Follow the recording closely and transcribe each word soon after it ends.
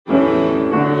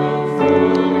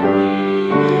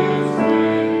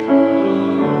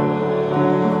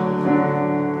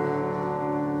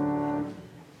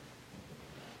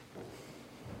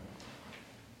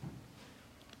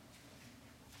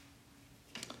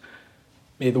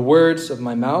May the words of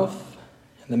my mouth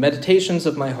and the meditations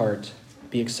of my heart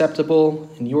be acceptable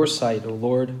in your sight, O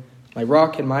Lord, my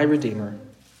rock and my redeemer.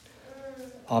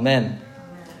 Amen.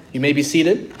 You may be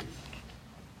seated.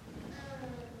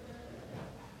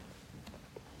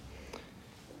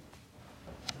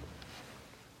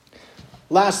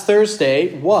 Last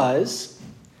Thursday was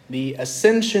the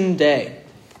Ascension Day,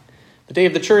 the day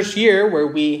of the church year where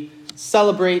we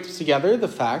celebrate together the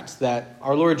fact that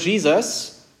our Lord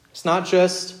Jesus he's not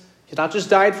just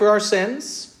died for our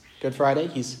sins, Good Friday.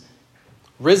 He's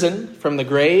risen from the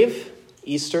grave,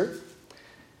 Easter.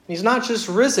 He's not just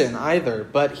risen either,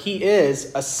 but he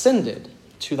is ascended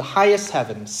to the highest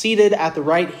heaven, seated at the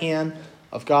right hand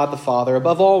of God the Father,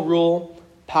 above all rule,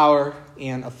 power,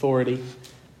 and authority.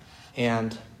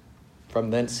 And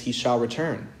from thence he shall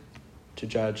return to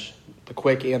judge the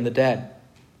quick and the dead.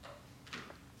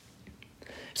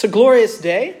 It's a glorious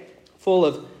day, full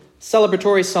of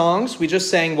celebratory songs. We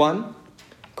just sang one,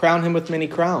 Crown Him with Many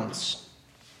Crowns.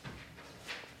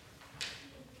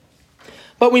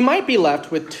 But we might be left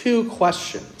with two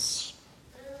questions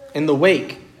in the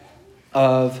wake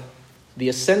of the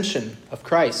ascension of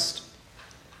Christ.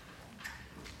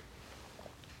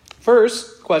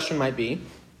 First question might be,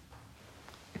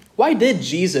 why did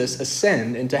Jesus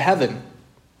ascend into heaven?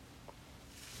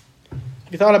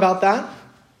 Have you thought about that?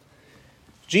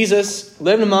 Jesus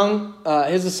lived among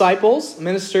his disciples,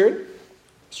 ministered,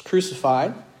 was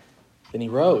crucified, then he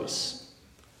rose.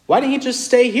 Why didn't he just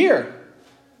stay here?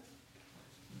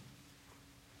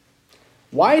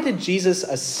 Why did Jesus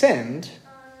ascend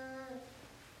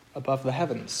above the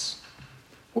heavens?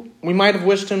 We might have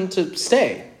wished him to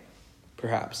stay,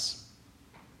 perhaps.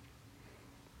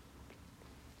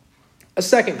 A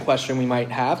second question we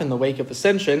might have in the wake of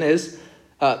ascension is,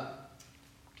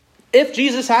 if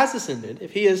Jesus has ascended,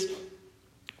 if he is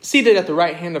seated at the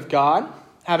right hand of God,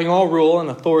 having all rule and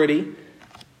authority,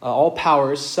 all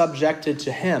powers subjected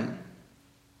to him,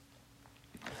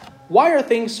 why are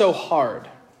things so hard?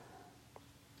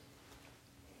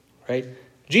 Right?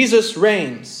 Jesus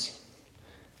reigns,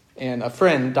 and a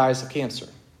friend dies of cancer.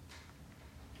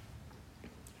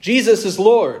 Jesus is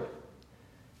Lord,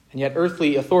 and yet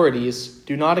earthly authorities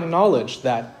do not acknowledge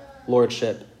that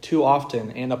lordship too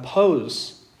often and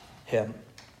oppose him.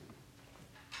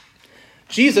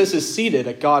 Jesus is seated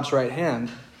at God's right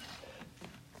hand,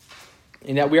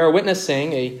 and yet we are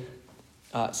witnessing a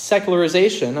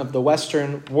secularization of the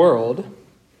Western world,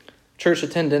 church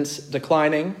attendance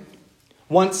declining,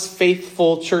 once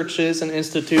faithful churches and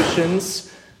institutions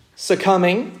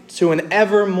succumbing to an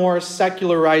ever more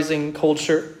secularizing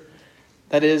culture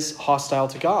that is hostile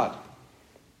to God.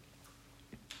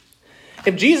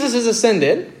 If Jesus is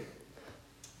ascended,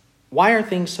 why are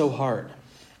things so hard?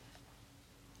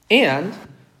 And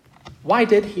why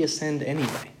did he ascend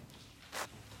anyway?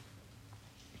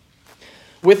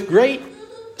 With great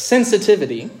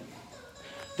sensitivity,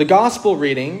 the gospel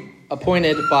reading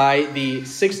appointed by the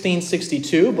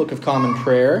 1662 Book of Common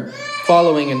Prayer,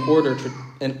 following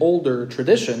an older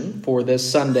tradition for this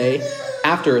Sunday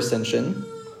after Ascension,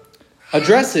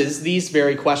 addresses these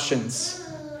very questions.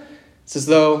 It's as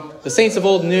though the saints of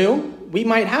old knew we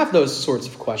might have those sorts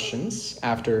of questions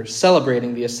after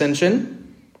celebrating the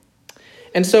Ascension.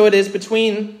 And so it is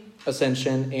between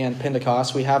Ascension and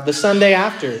Pentecost, we have the Sunday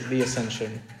after the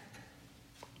Ascension.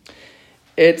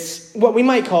 It's what we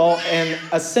might call an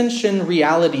Ascension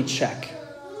reality check.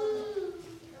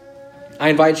 I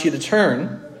invite you to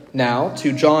turn now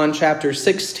to John chapter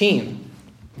 16,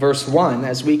 verse 1,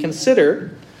 as we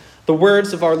consider the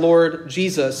words of our Lord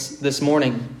Jesus this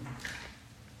morning.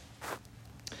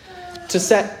 To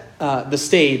set the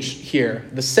stage here,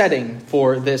 the setting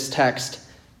for this text,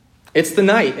 it's the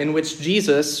night in which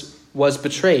Jesus was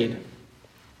betrayed.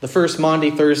 The first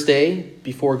Maundy Thursday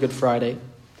before Good Friday.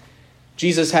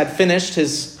 Jesus had finished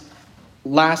his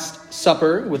last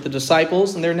supper with the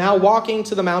disciples, and they're now walking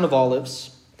to the Mount of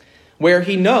Olives, where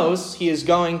he knows he is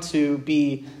going to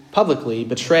be publicly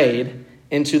betrayed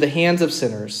into the hands of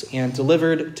sinners and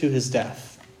delivered to his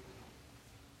death.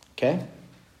 Okay?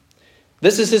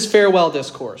 This is his farewell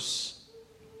discourse.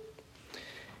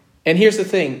 And here's the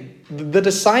thing. The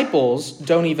disciples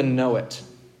don't even know it.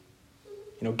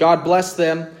 God bless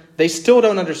them. They still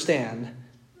don't understand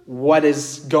what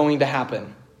is going to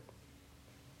happen.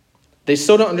 They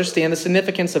still don't understand the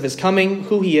significance of his coming,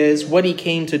 who he is, what he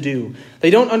came to do.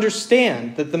 They don't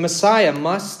understand that the Messiah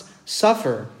must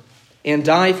suffer and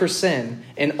die for sin,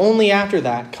 and only after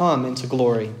that come into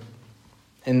glory.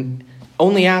 And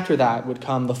only after that would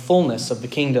come the fullness of the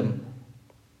kingdom.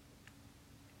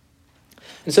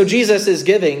 And so Jesus is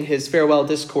giving his farewell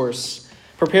discourse,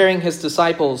 preparing his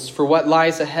disciples for what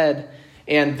lies ahead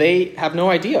and they have no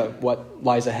idea what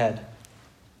lies ahead.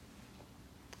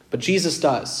 But Jesus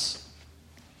does,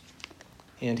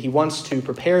 and he wants to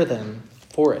prepare them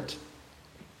for it.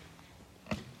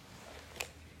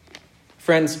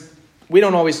 Friends, we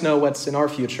don't always know what's in our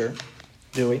future,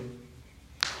 do we?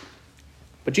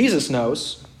 But Jesus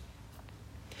knows.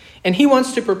 And he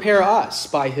wants to prepare us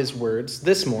by his words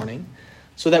this morning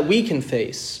so that we can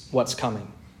face what's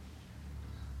coming.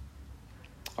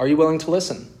 Are you willing to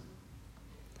listen?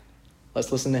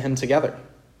 Let's listen to him together.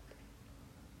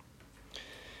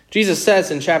 Jesus says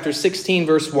in chapter 16,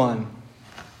 verse 1,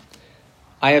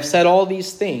 "I have said all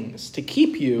these things to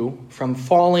keep you from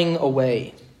falling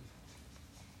away."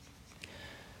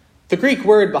 The Greek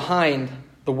word behind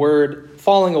the word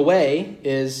falling away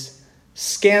is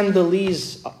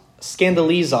scandaliza.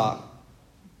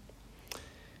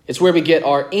 It's where we get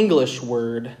our English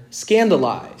word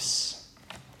scandalize.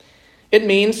 It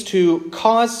means to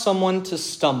cause someone to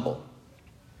stumble.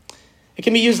 It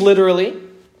can be used literally,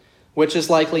 which is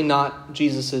likely not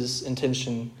Jesus'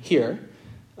 intention here.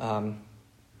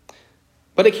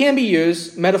 But it can be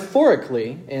used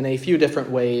metaphorically in a few different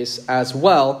ways as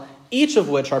well, each of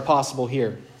which are possible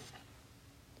here.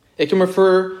 It can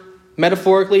refer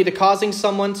metaphorically to causing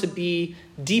someone to be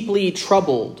deeply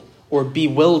troubled or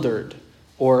bewildered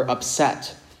or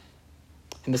upset,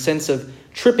 in the sense of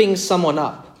tripping someone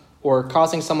up or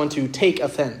causing someone to take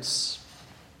offense.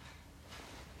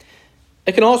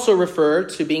 It can also refer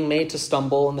to being made to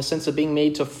stumble in the sense of being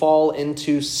made to fall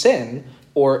into sin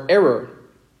or error.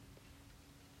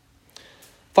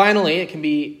 Finally, it can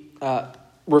be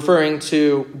referring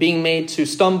to being made to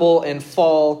stumble and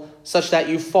fall such that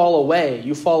you fall away.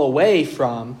 You fall away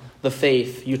from the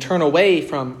faith. You turn away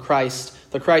from Christ,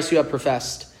 the Christ you have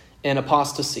professed, in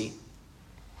apostasy.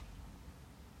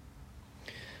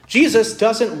 Jesus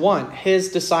doesn't want his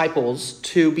disciples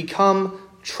to become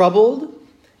troubled,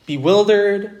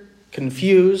 bewildered,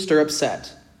 confused, or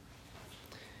upset.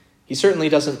 He certainly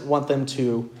doesn't want them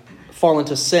to fall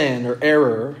into sin or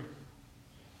error,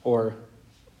 or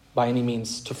by any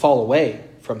means to fall away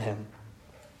from him.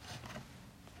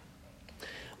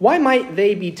 Why might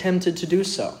they be tempted to do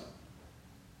so?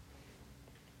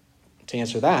 To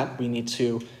answer that, we need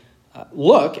to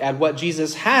look at what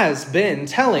Jesus has been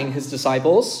telling his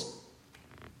disciples.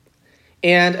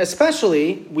 And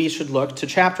especially, we should look to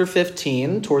chapter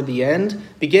 15, toward the end,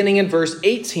 beginning in verse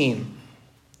 18.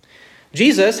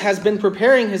 Jesus has been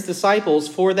preparing his disciples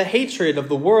for the hatred of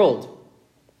the world.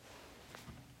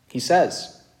 He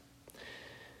says,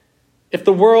 "If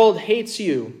the world hates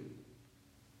you,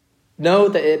 know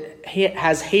that it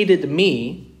has hated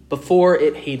me before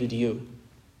it hated you.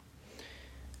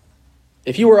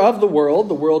 If you were of the world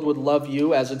would love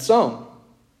you as its own.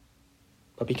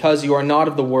 But because you are not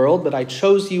of the world, but I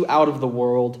chose you out of the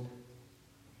world,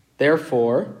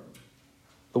 therefore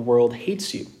the world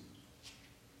hates you.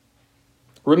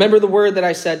 Remember the word that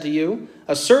I said to you,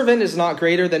 a servant is not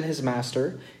greater than his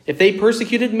master. If they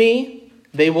persecuted me,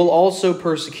 they will also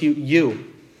persecute you.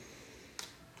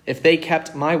 If they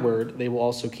kept my word, they will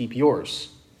also keep yours."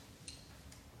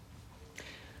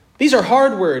 These are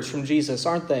hard words from Jesus,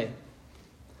 aren't they?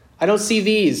 I don't see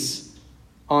these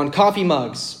on coffee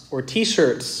mugs or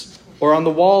t-shirts or on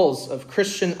the walls of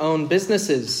Christian-owned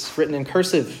businesses written in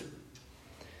cursive.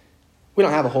 We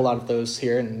don't have a whole lot of those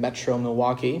here in Metro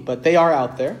Milwaukee, but they are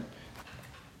out there.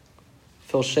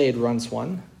 Phil Shade runs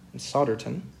one in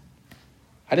Solderton.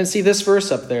 I didn't see this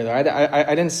verse up there, though.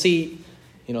 I didn't see,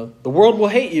 the world will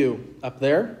hate you up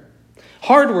there.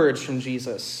 Hard words from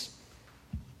Jesus.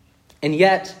 And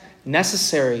yet,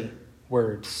 necessary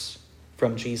words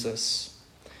from Jesus.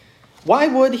 Why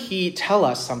would he tell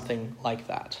us something like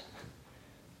that?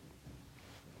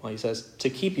 Well, he says, to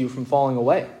keep you from falling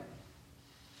away.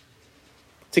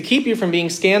 To keep you from being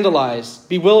scandalized,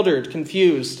 bewildered,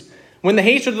 confused. When the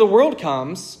hatred of the world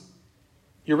comes,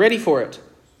 you're ready for it.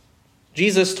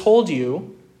 Jesus told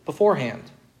you beforehand.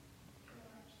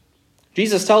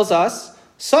 Jesus tells us,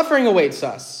 suffering awaits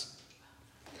us.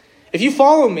 If you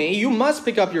follow me, you must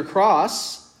pick up your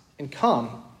cross and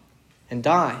come and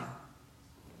die.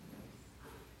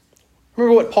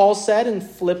 Remember what Paul said in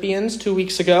Philippians 2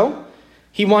 weeks ago?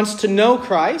 He wants to know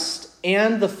Christ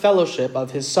and the fellowship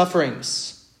of his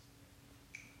sufferings.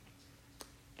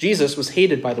 Jesus was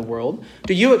hated by the world.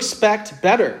 Do you expect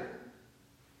better?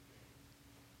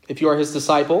 If you are his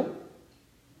disciple,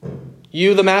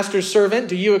 you, the master's servant,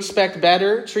 do you expect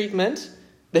better treatment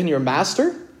than your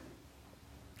master?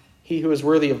 He who is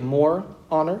worthy of more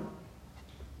honor?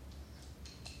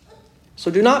 So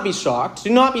do not be shocked.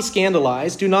 Do not be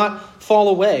scandalized. Do not fall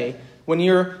away when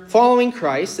you're following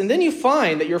Christ, and then you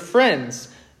find that your friends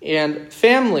and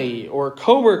family or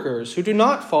coworkers who do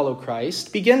not follow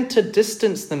Christ begin to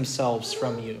distance themselves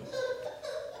from you.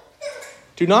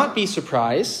 Do not be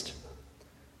surprised.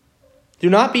 Do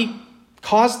not be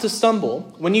caused to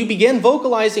stumble when you begin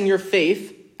vocalizing your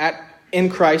faith in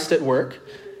Christ at work.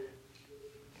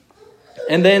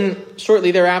 And then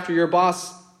shortly thereafter, your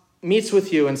boss meets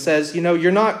with you and says,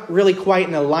 you're not really quite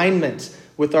in alignment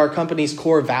with our company's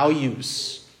core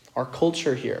values, our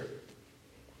culture here.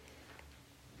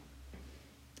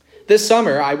 This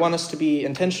summer, I want us to be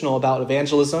intentional about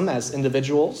evangelism as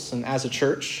individuals and as a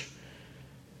church.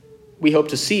 We hope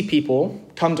to see people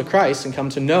come to Christ and come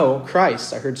to know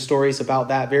Christ. I heard stories about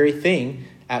that very thing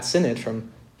at Synod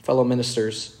from fellow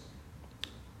ministers.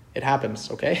 It happens,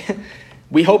 okay?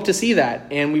 We hope to see that,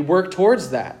 and we work towards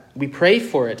that. We pray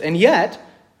for it. And yet,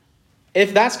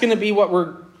 if that's going to be what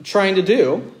we're trying to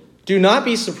do not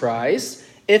be surprised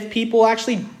if people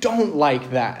actually don't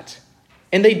like that,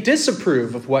 and they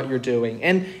disapprove of what you're doing,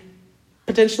 and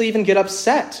potentially even get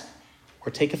upset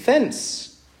or take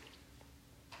offense.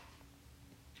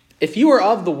 If you are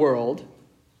of the world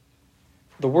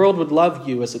would love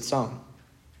you as its own,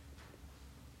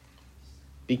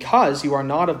 because you are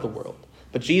not of the world.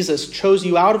 But Jesus chose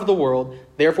you out of the world,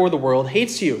 therefore the world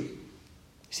hates you.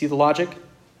 See the logic?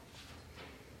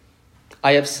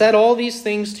 I have said all these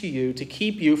things to you to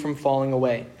keep you from falling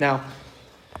away. Now,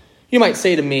 you might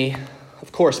say to me,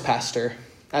 of course, Pastor,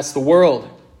 that's the world.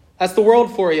 That's the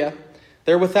world for you.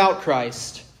 They're without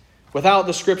Christ. Without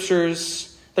the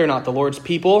Scriptures, they're not the Lord's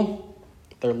people.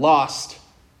 They're lost,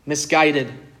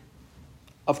 misguided.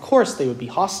 Of course, they would be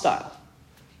hostile.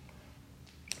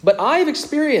 But I've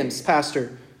experienced,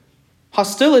 Pastor,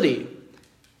 hostility,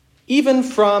 even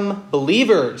from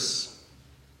believers,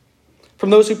 from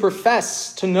those who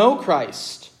profess to know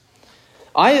Christ.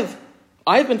 I've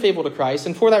been faithful to Christ,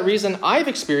 and for that reason, I've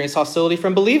experienced hostility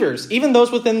from believers, even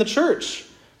those within the church,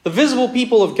 the visible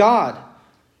people of God.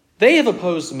 They have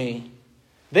opposed me.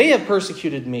 They have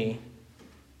persecuted me,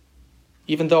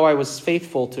 even though I was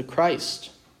faithful to Christ.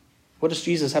 What does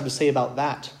Jesus have to say about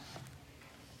that?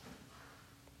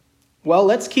 Well,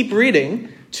 let's keep reading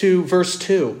to verse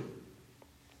 2.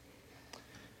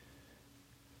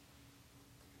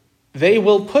 They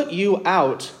will put you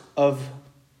out of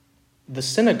the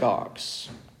synagogues.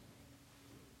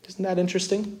 Isn't that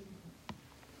interesting?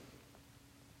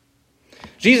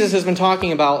 Jesus has been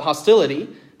talking about hostility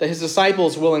that his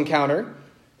disciples will encounter.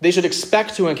 They should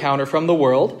expect to encounter from the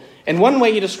world. And one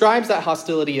way he describes that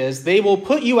hostility is, they will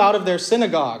put you out of their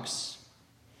synagogues.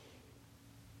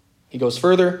 He goes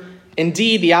further.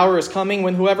 Indeed, the hour is coming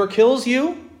when whoever kills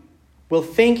you will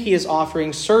think he is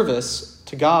offering service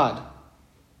to God.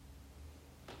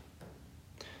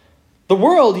 The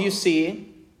world, you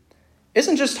see,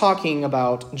 isn't just talking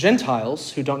about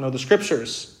Gentiles who don't know the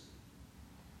Scriptures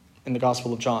in the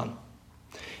Gospel of John.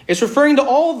 It's referring to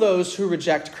all those who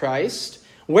reject Christ,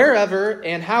 wherever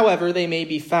and however they may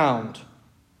be found.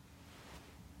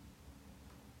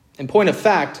 In point of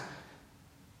fact,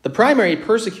 the primary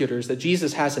persecutors that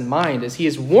Jesus has in mind as he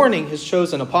is warning his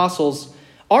chosen apostles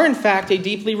are in fact a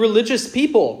deeply religious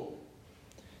people.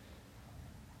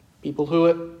 People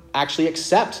who actually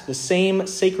accept the same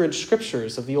sacred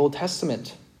scriptures of the Old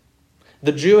Testament.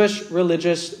 The Jewish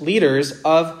religious leaders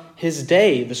of his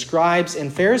day, the scribes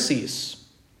and Pharisees.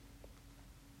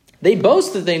 They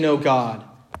boast that they know God.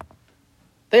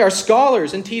 They are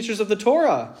scholars and teachers of the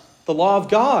Torah, the law of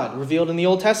God revealed in the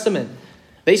Old Testament.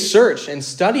 They search and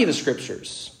study the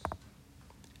Scriptures.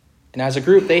 And as a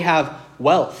group, they have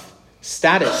wealth,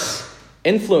 status,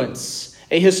 influence,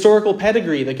 a historical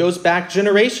pedigree that goes back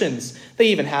generations. They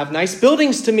even have nice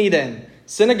buildings to meet in,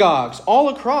 synagogues all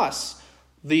across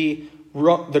the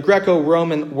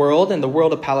Greco-Roman world and the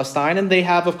world of Palestine. And they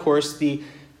have, of course, the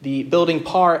building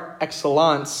par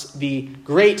excellence, the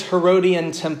great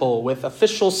Herodian temple with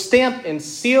official stamp and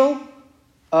seal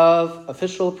of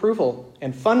official approval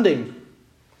and funding.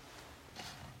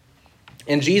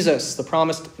 And Jesus, the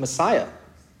promised Messiah,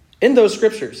 in those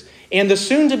scriptures, and the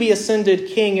soon-to-be ascended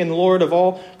King and Lord of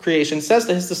all creation, says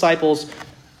to his disciples,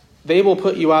 they will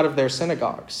put you out of their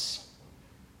synagogues.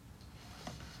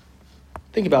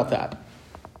 Think about that.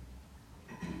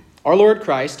 Our Lord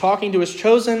Christ, talking to his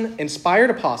chosen, inspired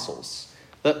apostles,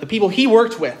 the people he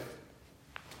worked with.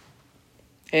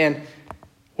 And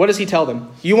what does he tell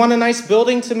them? You want a nice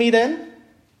building to meet in?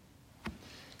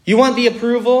 You want the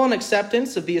approval and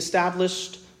acceptance of the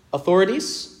established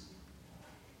authorities?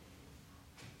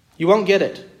 You won't get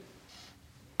it.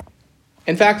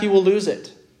 In fact, you will lose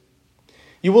it.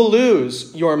 You will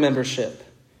lose your membership.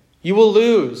 You will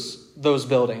lose those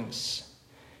buildings,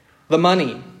 the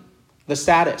money, the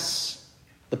status.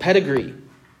 the pedigree.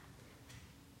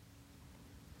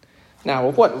 Now,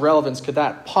 what relevance could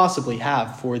that possibly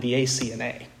have for the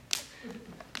ACNA?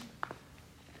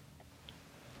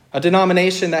 A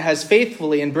denomination that has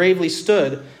faithfully and bravely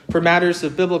stood for matters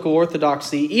of biblical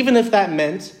orthodoxy, even if that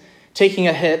meant taking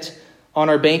a hit on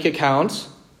our bank account,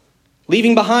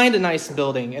 leaving behind a nice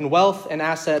building and wealth and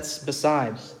assets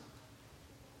besides.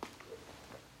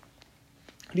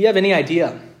 Do you have any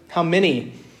idea how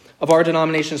many of our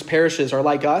denomination's parishes are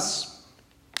like us?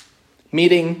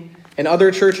 Meeting in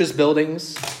other churches'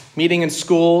 buildings, meeting in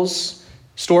schools,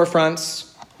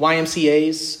 storefronts,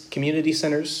 YMCAs, community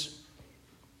centers.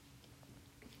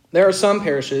 There are some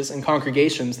parishes and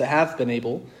congregations that have been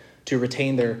able to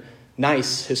retain their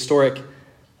nice, historic,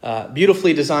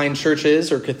 beautifully designed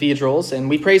churches or cathedrals, and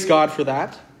we praise God for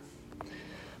that.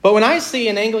 But when I see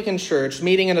an Anglican church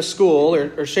meeting in a school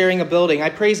or sharing a building, I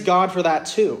praise God for that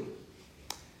too.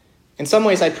 In some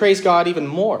ways, I praise God even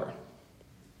more.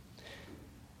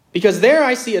 Because there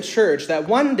I see a church that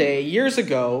one day, years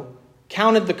ago,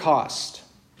 counted the cost.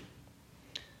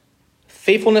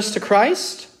 Faithfulness to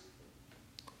Christ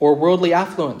or worldly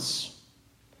affluence?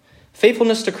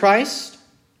 Faithfulness to Christ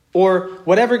or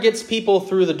whatever gets people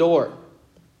through the door?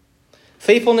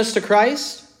 Faithfulness to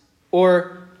Christ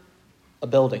or a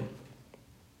building?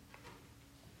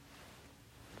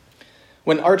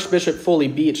 When Archbishop Foley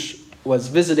Beach was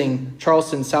visiting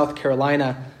Charleston, South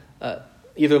Carolina,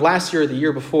 either last year or the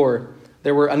year before,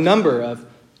 there were a number of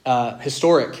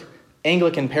historic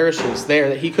Anglican parishes there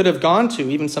that he could have gone to,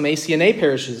 even some ACNA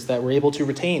parishes that were able to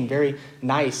retain very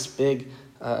nice, big,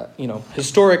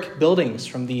 historic buildings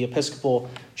from the Episcopal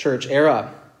Church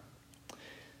era.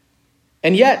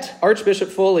 And yet, Archbishop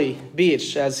Foley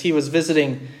Beach, as he was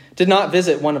visiting, did not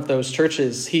visit one of those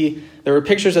churches. There were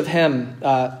pictures of him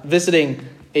visiting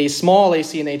a small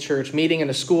ACNA church, meeting in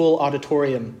a school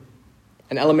auditorium,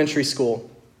 an elementary school.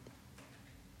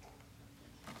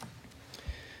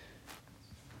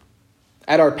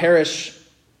 At our parish,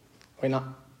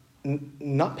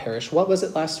 not parish, what was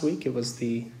it last week? It was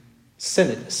the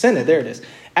Synod. Synod, there it is.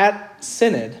 At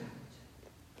Synod,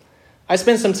 I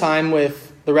spent some time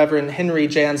with the Reverend Henry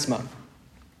Jansma.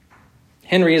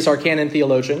 Henry is our canon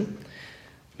theologian.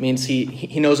 Means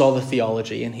he knows all the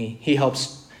theology, and he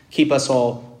helps keep us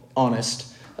all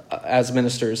honest as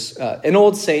ministers. An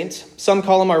old saint. Some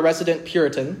call him our resident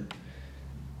Puritan.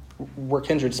 We're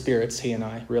kindred spirits, he and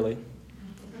I, really.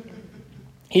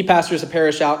 He pastors a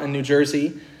parish out in New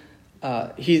Jersey.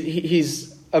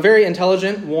 He's a very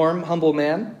intelligent, warm, humble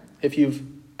man, if you've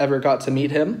ever got to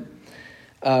meet him.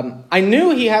 I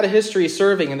knew he had a history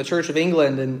serving in the Church of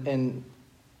England in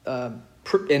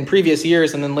previous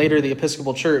years, and then later the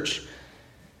Episcopal Church.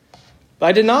 But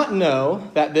I did not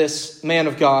know that this man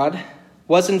of God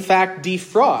was in fact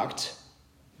defrocked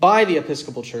by the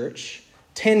Episcopal Church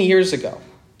 10 years ago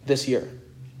this year.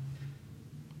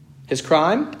 His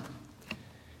crime?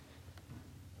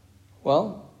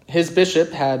 Well, his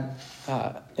bishop had,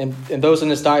 and those in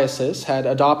his diocese, had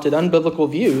adopted unbiblical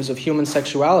views of human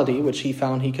sexuality, which he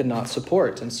found he could not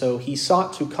support. And so he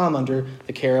sought to come under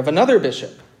the care of another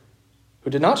bishop who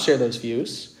did not share those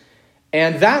views.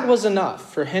 And that was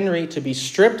enough for Henry to be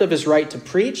stripped of his right to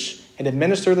preach and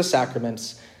administer the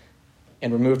sacraments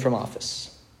and removed from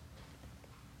office.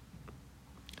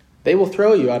 They will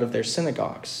throw you out of their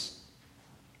synagogues.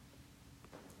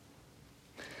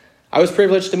 I was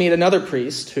privileged to meet another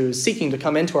priest who's seeking to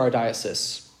come into our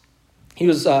diocese. He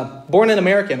was born in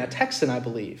America, a Texan, I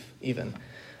believe, even.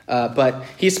 But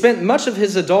he spent much of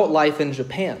his adult life in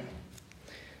Japan.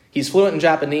 He's fluent in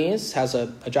Japanese, has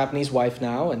a Japanese wife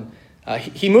now, and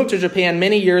he moved to Japan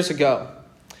many years ago.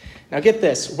 Now get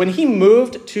this, when he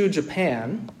moved to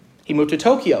Japan, he moved to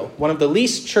Tokyo, one of the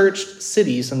least churched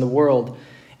cities in the world,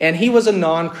 and he was a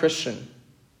non-Christian.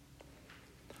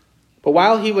 But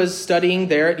while he was studying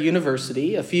there at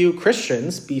university, a few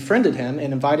Christians befriended him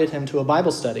and invited him to a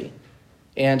Bible study.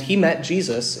 And he met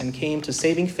Jesus and came to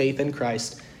saving faith in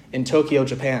Christ in Tokyo,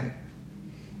 Japan.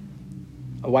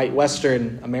 A white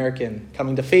Western American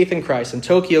coming to faith in Christ in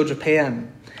Tokyo,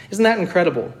 Japan. Isn't that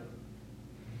incredible?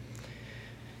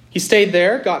 He stayed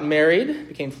there, got married,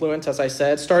 became fluent, as I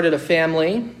said, started a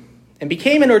family, and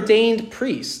became an ordained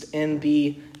priest in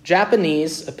the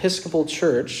Japanese Episcopal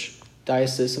Church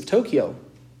Diocese of Tokyo.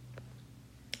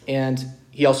 And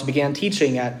he also began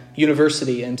teaching at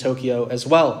university in Tokyo as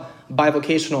well,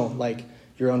 bivocational like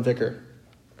your own vicar.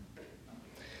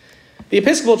 The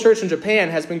Episcopal Church in Japan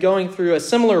has been going through a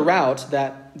similar route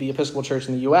that the Episcopal Church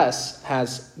in the U.S.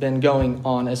 has been going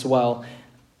on as well.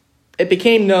 It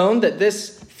became known that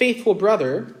this faithful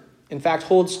brother, in fact,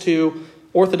 holds to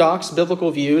orthodox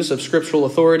biblical views of scriptural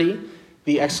authority,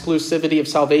 the exclusivity of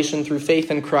salvation through faith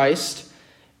in Christ,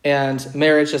 and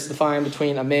marriage as defined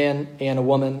between a man and a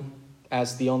woman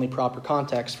as the only proper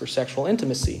context for sexual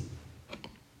intimacy.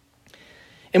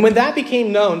 And when that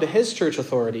became known to his church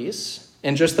authorities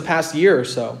in just the past year or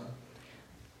so,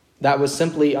 that was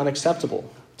simply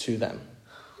unacceptable to them.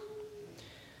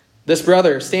 This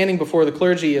brother, standing before the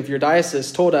clergy of your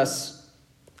diocese, told us,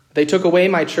 "They took away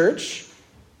my church,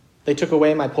 they took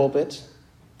away my pulpit,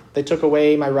 they took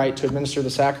away my right to administer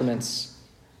the sacraments,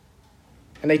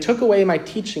 and they took away my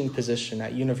teaching position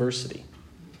at university."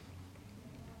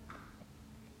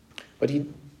 But do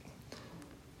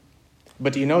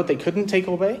you know what they couldn't take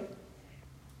away?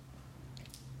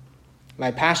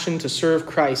 My passion to serve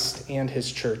Christ and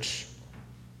his church.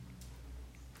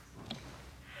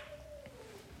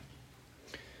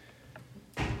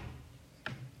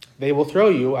 They will throw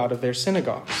you out of their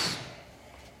synagogues.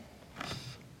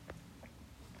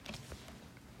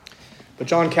 But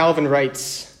John Calvin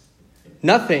writes,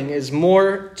 "Nothing is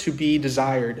more to be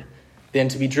desired than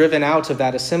to be driven out of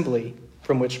that assembly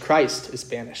from which Christ is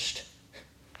banished."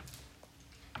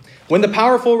 When the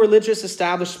powerful religious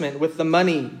establishment with the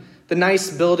money, the nice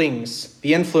buildings,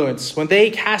 the influence, when they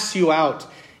cast you out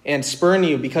and spurn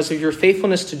you because of your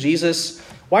faithfulness to Jesus,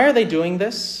 why are they doing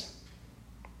this?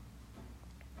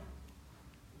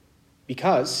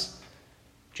 Because,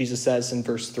 Jesus says in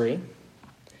verse 3,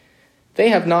 "They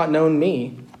have not known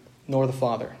me nor the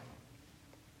Father."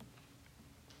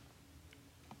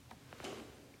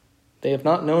 They have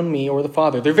not known me or the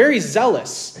Father. They're very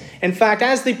zealous. In fact,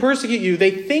 as they persecute you,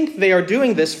 they think they are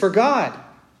doing this for God.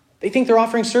 They think they're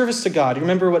offering service to God. You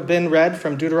remember what Ben read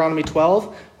from Deuteronomy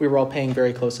 12? We were all paying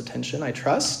very close attention, I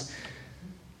trust.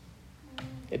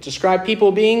 It described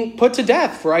people being put to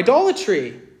death for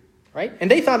idolatry, right?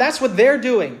 And they thought that's what they're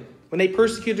doing when they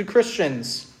persecuted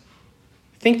Christians.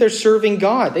 They think they're serving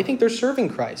God. They think they're serving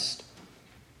Christ.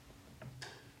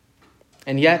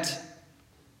 And yet,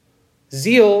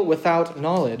 zeal without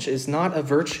knowledge is not a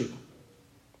virtue.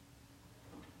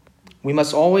 We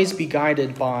must always be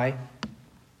guided by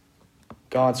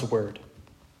God's word,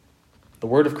 the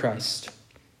word of Christ.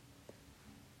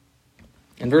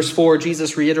 In verse 4,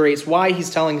 Jesus reiterates why he's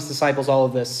telling his disciples all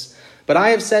of this. "But I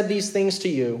have said these things to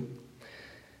you,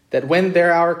 that when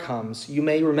their hour comes, you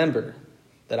may remember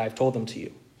that I've told them to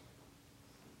you."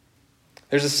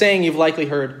 There's a saying you've likely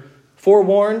heard,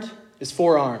 "Forewarned is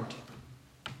forearmed."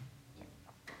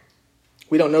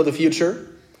 We don't know the future.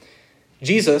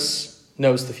 Jesus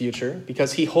knows the future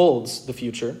because he holds the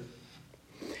future.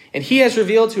 And he has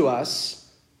revealed to us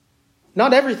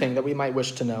not everything that we might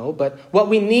wish to know, but what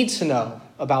we need to know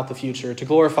about the future to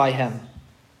glorify him.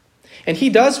 And he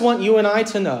does want you and I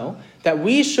to know that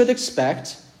we should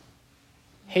expect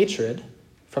hatred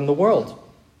from the world.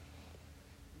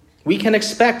 We can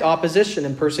expect opposition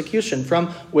and persecution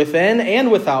from within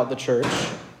and without the church,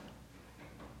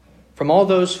 from all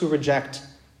those who reject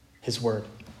his word.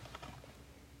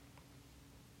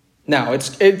 Now,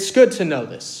 it's good to know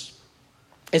this.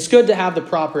 It's good to have the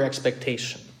proper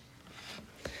expectation.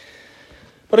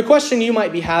 But a question you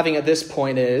might be having at this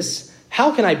point is,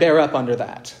 how can I bear up under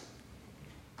that?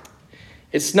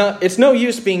 It's no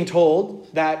use being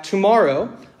told that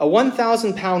tomorrow a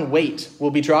 1,000-pound weight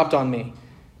will be dropped on me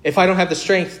if I don't have the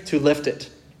strength to lift it.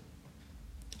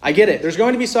 I get it. There's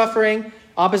going to be suffering,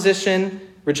 opposition,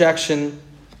 rejection.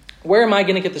 Where am I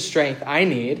going to get the strength I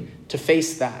need to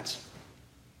face that?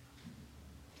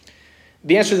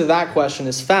 The answer to that question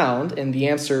is found in the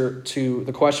answer to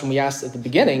the question we asked at the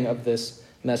beginning of this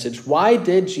message. Why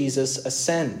did Jesus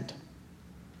ascend?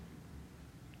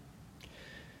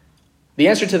 The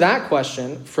answer to that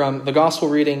question from the gospel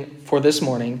reading for this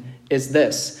morning is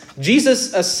this: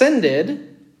 Jesus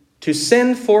ascended to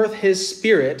send forth his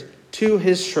Spirit to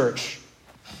his church.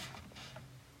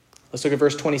 Let's look at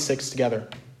verse 26 together.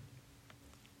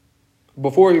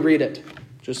 Before we read it,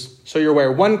 just so you're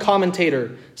aware, one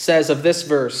commentator says of this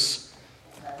verse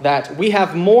that we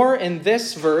have more in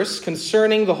this verse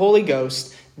concerning the Holy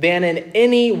Ghost than in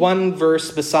any one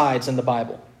verse besides in the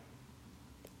Bible.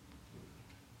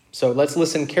 So let's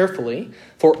listen carefully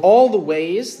for all the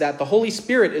ways that the Holy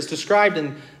Spirit is described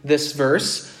in this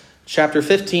verse, chapter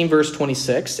 15, verse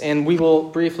 26, and we will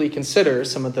briefly consider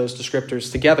some of those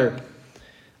descriptors together.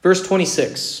 Verse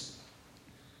 26.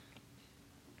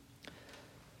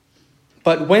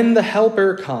 But when the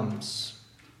Helper comes,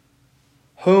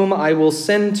 whom I will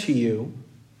send to you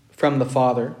from the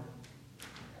Father,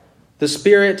 the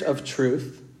Spirit of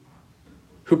truth,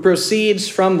 who proceeds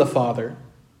from the Father,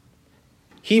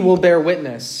 he will bear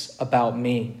witness about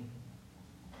me.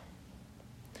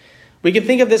 We can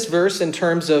think of this verse in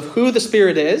terms of who the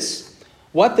Spirit is,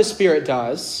 what the Spirit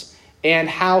does, and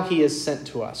how he is sent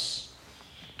to us.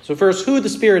 So first, who the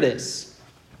Spirit is.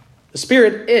 The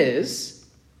Spirit is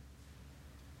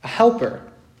a helper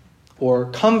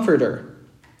or comforter,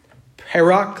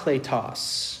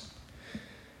 parakletos.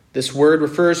 This word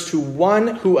refers to one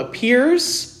who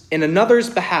appears in another's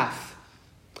behalf,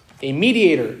 a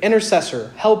mediator,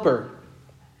 intercessor, helper.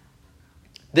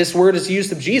 This word is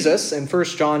used of Jesus in 1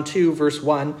 John 2, verse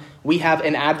 1. We have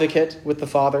an advocate with the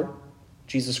Father,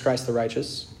 Jesus Christ the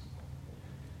righteous.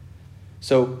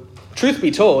 So, truth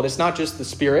be told, it's not just the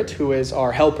Spirit who is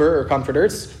our helper or comforter.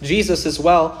 It's Jesus as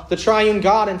well. The triune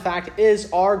God, in fact, is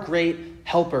our great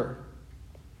helper.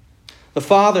 The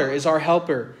Father is our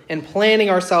helper in planning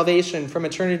our salvation from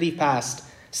eternity past,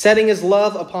 setting his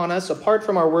love upon us apart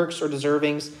from our works or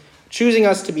deservings, choosing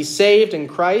us to be saved in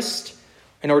Christ,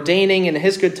 and ordaining in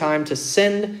his good time to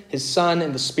send his Son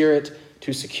and the Spirit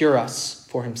to secure us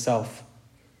for himself.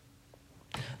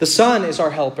 The Son is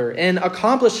our helper in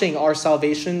accomplishing our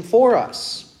salvation for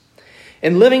us,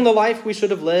 in living the life we should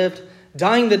have lived,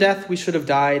 dying the death we should have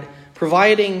died,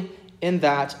 providing in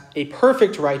that a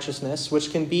perfect righteousness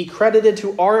which can be credited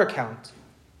to our account,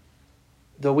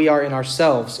 though we are in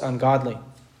ourselves ungodly.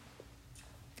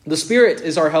 The Spirit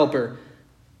is our helper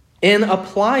in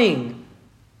applying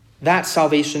that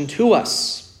salvation to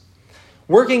us,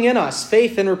 working in us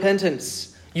faith and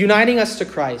repentance, uniting us to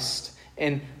Christ,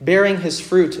 and bearing his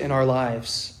fruit in our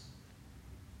lives.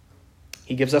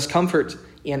 He gives us comfort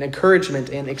and encouragement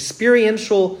and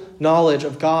experiential knowledge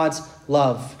of God's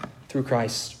love through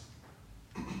Christ.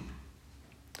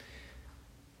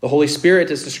 The Holy Spirit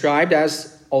is described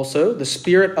as also the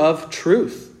Spirit of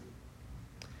truth.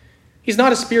 He's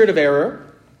not a spirit of error.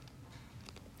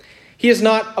 He is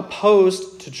not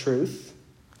opposed to truth.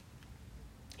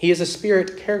 He is a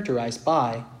spirit characterized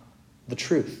by the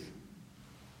truth.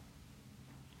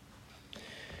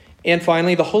 And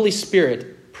finally, the Holy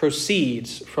Spirit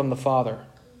proceeds from the Father.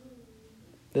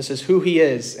 This is who he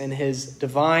is in his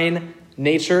divine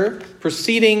nature,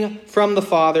 proceeding from the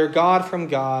Father, God from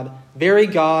God, very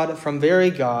God from very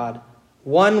God,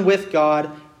 one with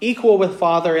God, equal with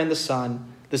Father and the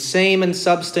Son, the same in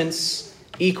substance,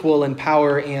 equal in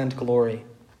power and glory.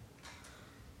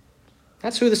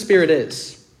 That's who the Spirit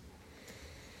is.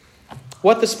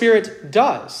 What the Spirit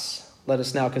does, let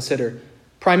us now consider.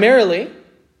 Primarily,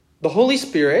 the Holy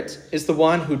Spirit is the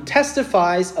one who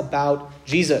testifies about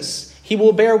Jesus. He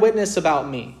will bear witness about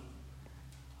me.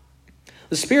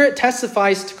 The Spirit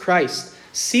testifies to Christ,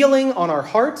 sealing on our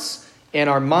hearts and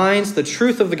our minds the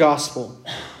truth of the gospel.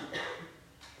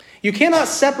 You cannot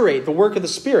separate the work of the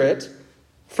Spirit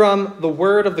from the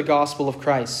word of the gospel of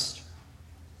Christ.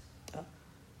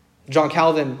 John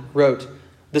Calvin wrote,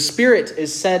 "The Spirit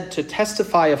is said to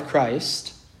testify of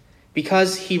Christ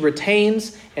because he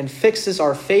retains and fixes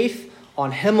our faith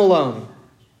on him alone,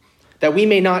 that we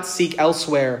may not seek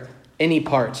elsewhere any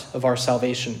part of our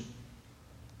salvation."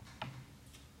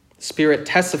 The Spirit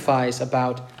testifies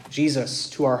about Jesus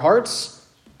to our hearts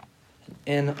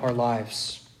and in our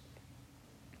lives.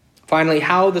 Finally,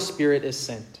 how the Spirit is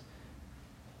sent.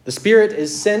 The Spirit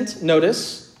is sent,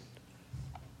 notice,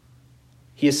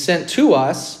 he is sent to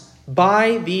us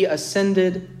by the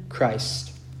ascended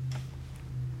Christ.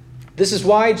 This is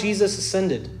why Jesus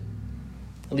ascended.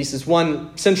 At least is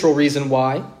one central reason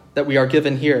why that we are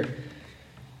given here.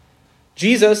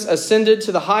 Jesus ascended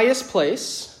to the highest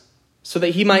place so that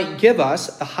he might give us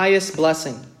the highest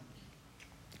blessing.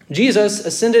 Jesus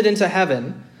ascended into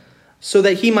heaven so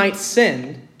that he might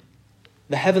send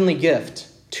the heavenly gift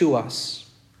to us.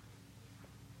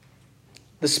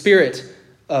 The Spirit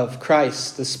of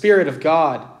Christ, the Spirit of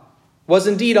God, was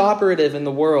indeed operative in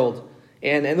the world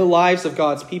and in the lives of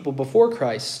God's people before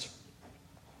Christ.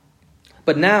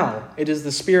 But now it is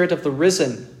the Spirit of the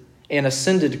risen and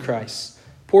ascended Christ,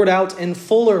 poured out in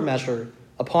fuller measure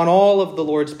upon all of the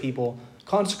Lord's people,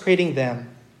 consecrating them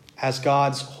as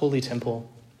God's holy temple.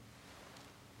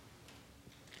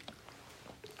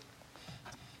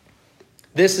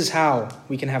 This is how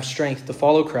we can have strength to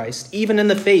follow Christ, even in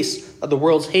the face of the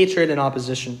world's hatred and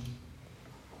opposition.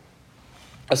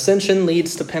 Ascension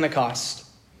leads to Pentecost.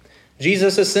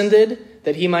 Jesus ascended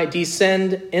that he might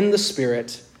descend in the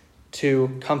Spirit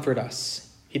to comfort us.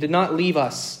 He did not leave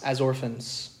us as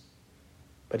orphans,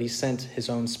 but he sent his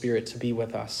own Spirit to be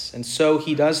with us. And so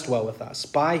he does dwell with us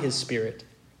by his Spirit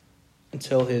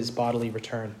until his bodily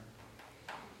return.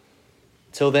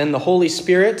 Till then, the Holy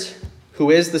Spirit, who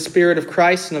is the Spirit of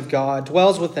Christ and of God,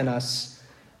 dwells within us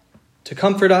to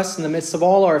comfort us in the midst of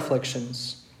all our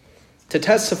afflictions, to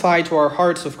testify to our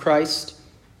hearts of Christ,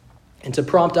 and to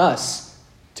prompt us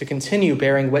to continue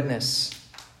bearing witness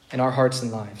in our hearts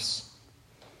and lives.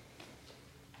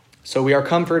 So we are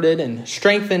comforted and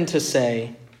strengthened to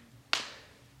say,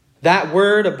 that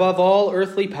word above all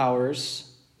earthly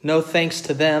powers, no thanks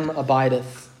to them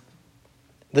abideth.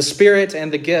 The Spirit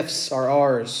and the gifts are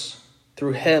ours,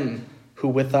 through him who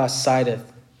with us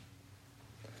sideth.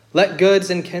 Let goods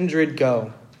and kindred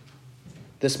go,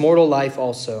 this mortal life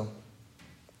also.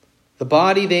 The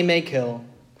body they may kill,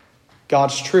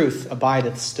 God's truth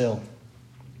abideth still.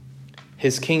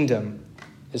 His kingdom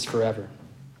is forever.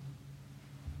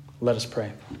 Let us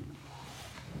pray.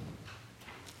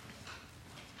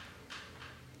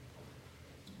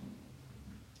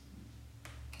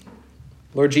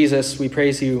 Lord Jesus, we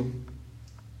praise you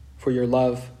for your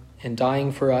love in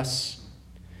dying for us,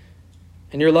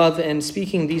 and your love in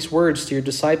speaking these words to your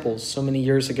disciples so many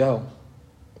years ago,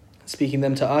 speaking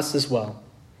them to us as well.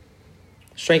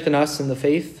 Strengthen us in the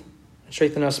faith, and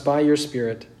strengthen us by your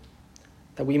Spirit,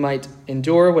 that we might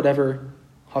endure whatever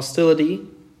hostility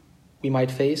we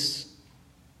might face,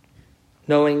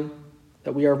 knowing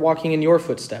that we are walking in your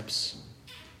footsteps.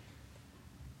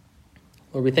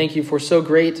 Lord, we thank you for so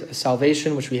great a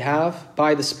salvation which we have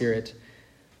by the Spirit.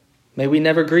 May we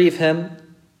never grieve him,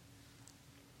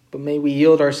 but may we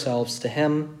yield ourselves to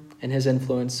him and his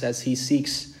influence as he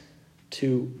seeks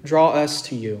to draw us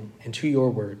to you and to your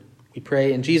word. We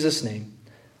pray in Jesus' name.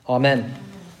 Amen.